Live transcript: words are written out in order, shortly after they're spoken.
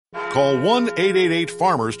Call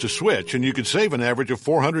 1-888-FARMERS to switch, and you could save an average of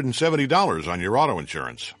 $470 on your auto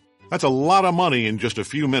insurance. That's a lot of money in just a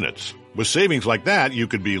few minutes. With savings like that, you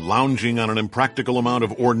could be lounging on an impractical amount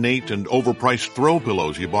of ornate and overpriced throw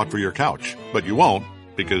pillows you bought for your couch. But you won't,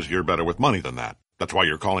 because you're better with money than that. That's why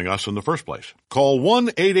you're calling us in the first place. Call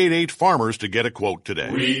 1-888-FARMERS to get a quote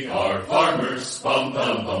today. We are farmers. Bum,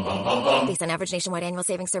 bum, bum, bum, bum, bum. Based on average nationwide annual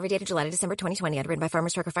savings survey data July to December 2020. Underwritten by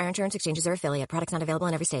Farmers Truck or Fire Insurance Exchanges or affiliate. Products not available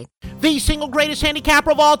in every state. The single greatest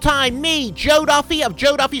handicapper of all time, me, Joe Duffy of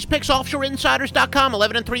Joe Duffy's Picks, OffshoreInsiders.com.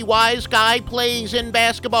 11-3 wise guy plays in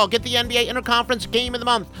basketball. Get the NBA Interconference Game of the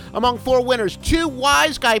Month among 4 winners. 2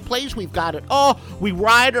 wise guy plays. We've got it all. We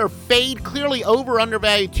ride or fade clearly over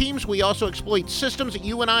undervalued teams. We also exploit systems that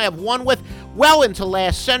you and I have won with well into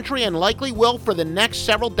last century and likely will for the next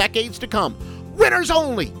several decades to come. Winners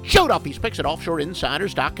only. Joe Duffy's Picks at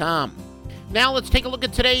OffshoreInsiders.com. Now let's take a look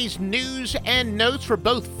at today's news and notes for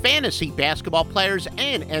both fantasy basketball players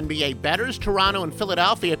and NBA bettors. Toronto and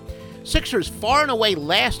Philadelphia. Sixers far and away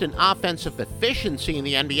last in offensive efficiency in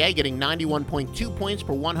the NBA, getting 91.2 points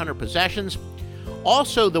per 100 possessions.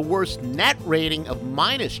 Also the worst net rating of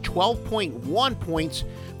minus 12.1 points.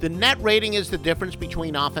 The net rating is the difference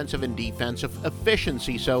between offensive and defensive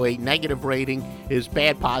efficiency, so a negative rating is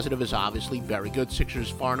bad, positive is obviously very good. Sixers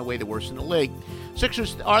far and away the worst in the league.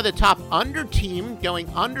 Sixers are the top under team, going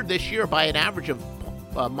under this year by an average of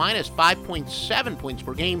minus 5.7 points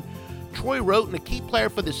per game. Troy Roten, a key player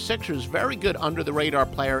for the Sixers, very good under-the-radar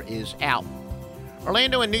player, is out.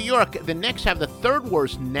 Orlando and New York, the Knicks have the third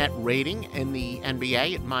worst net rating in the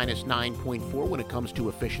NBA at minus 9.4 when it comes to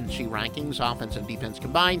efficiency rankings, offense and defense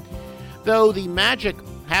combined, though the Magic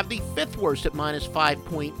have the fifth worst at minus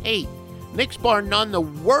 5.8. Knicks, bar none, the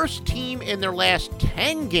worst team in their last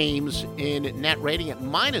 10 games in net rating at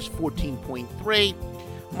minus 14.3,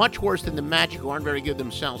 much worse than the Magic, who aren't very good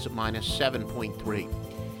themselves, at minus 7.3.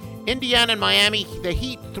 Indiana and Miami, the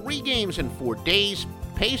Heat, 3 games in 4 days.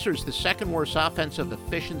 Pacers, the second worst offensive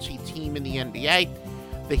efficiency team in the NBA.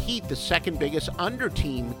 The Heat, the second biggest under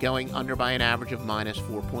team, going under by an average of minus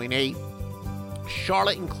 4.8.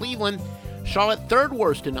 Charlotte and Cleveland. Charlotte, third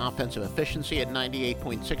worst in offensive efficiency at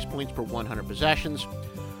 98.6 points per 100 possessions.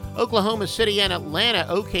 Oklahoma City and Atlanta,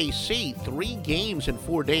 OKC, 3 games in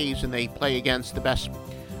 4 days, and they play against the best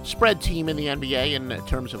spread team in the NBA in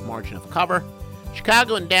terms of margin of cover.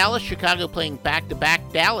 Chicago and Dallas. Chicago playing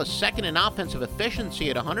back-to-back. Dallas second in offensive efficiency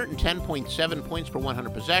at 110.7 points per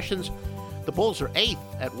 100 possessions. The Bulls are 8th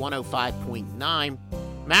at 105.9.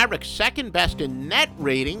 Mavericks second best in net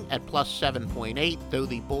rating at plus 7.8, though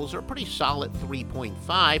the Bulls are a pretty solid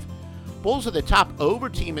 3.5. Bulls are the top over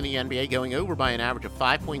team in the NBA, going over by an average of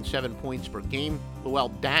 5.7 points per game.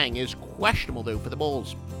 Luol Deng is questionable, though, for the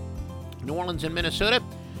Bulls. New Orleans and Minnesota.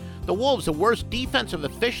 The Wolves, the worst defensive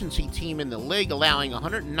efficiency team in the league, allowing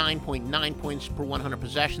 109.9 points per 100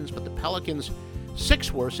 possessions, but the Pelicans,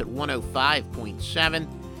 6th worst at 105.7.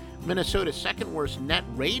 Minnesota, second worst net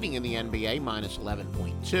rating in the NBA, minus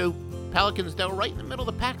 11.2. Pelicans, though, right in the middle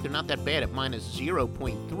of the pack. They're not that bad at minus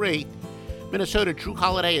 0.3. Minnesota, Drew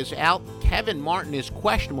Holiday is out. Kevin Martin is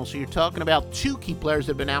questionable, so you're talking about 2 key players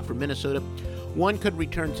that have been out for Minnesota. One could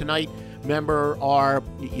return tonight. Remember, are,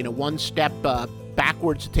 one step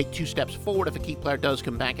backwards to take 2 steps forward if a key player does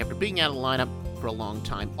come back after being out of the lineup for a long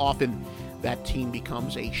time. Often that team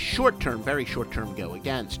becomes a short-term, very short-term go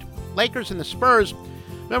against. Lakers and the Spurs.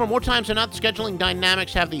 Remember, more times than not, scheduling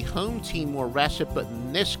dynamics have the home team more rested, but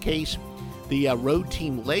in this case, the road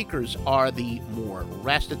team Lakers are the more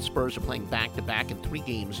rested. Spurs are playing back-to-back in 3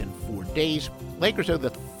 games in 4 days. Lakers are the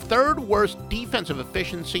third worst defensive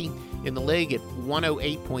efficiency in the league at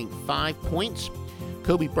 108.5 points.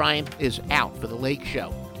 Kobe Bryant is out for the Lake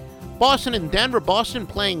Show. Boston and Denver. Boston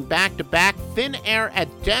playing back-to-back. Thin air at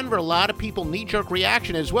Denver. A lot of people knee-jerk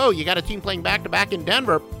reaction is, whoa, you got a team playing back-to-back in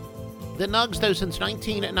Denver. The Nugs, though, since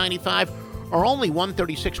 1995, are only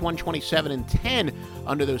 136, 127, and 10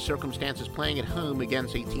 under those circumstances, playing at home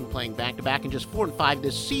against a team playing back-to-back, and just 4-5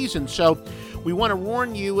 this season. So we want to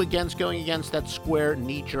warn you against going against that square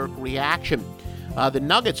knee-jerk reaction. The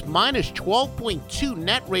Nuggets, minus 12.2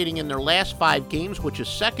 net rating in their last 5 games, which is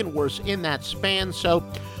second worst in that span. So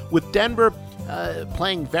with Denver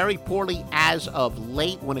playing very poorly as of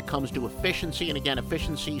late when it comes to efficiency, and again,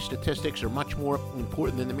 efficiency statistics are much more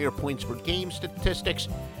important than the mere points per game statistics,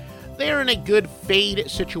 they're in a good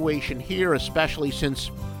fade situation here, especially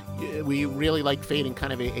since we really like fading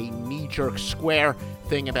kind of a knee-jerk square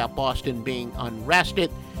thing about Boston being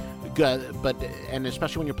unrested. And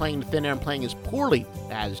especially when you're playing the thin air and playing as poorly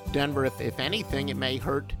as Denver, if anything, it may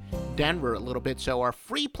hurt Denver a little bit. So our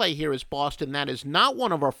free play here is Boston. That is not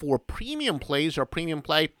one of our 4 premium plays. Our premium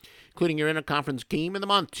play, including your interconference game of the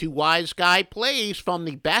month, 2 wise guy plays from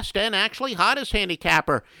the best and actually hottest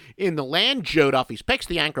handicapper in the land, Joe Duffy's Picks,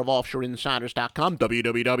 the anchor of OffshoreInsiders.com,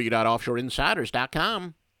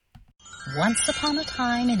 www.offshoreinsiders.com. Once upon a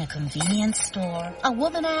time in a convenience store, a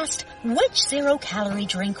woman asked, "Which zero-calorie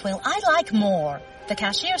drink will I like more?" The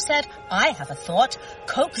cashier said, "I have a thought.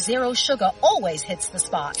 Coke Zero Sugar always hits the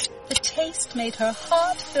spot." The taste made her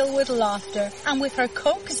heart fill with laughter, and with her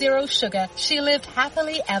Coke Zero Sugar, she lived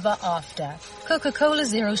happily ever after. Coca-Cola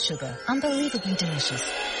Zero Sugar, unbelievably delicious.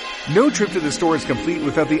 No trip to the store is complete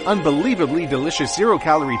without the unbelievably delicious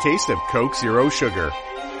zero-calorie taste of Coke Zero Sugar.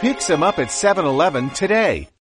 Pick some up at 7-Eleven today.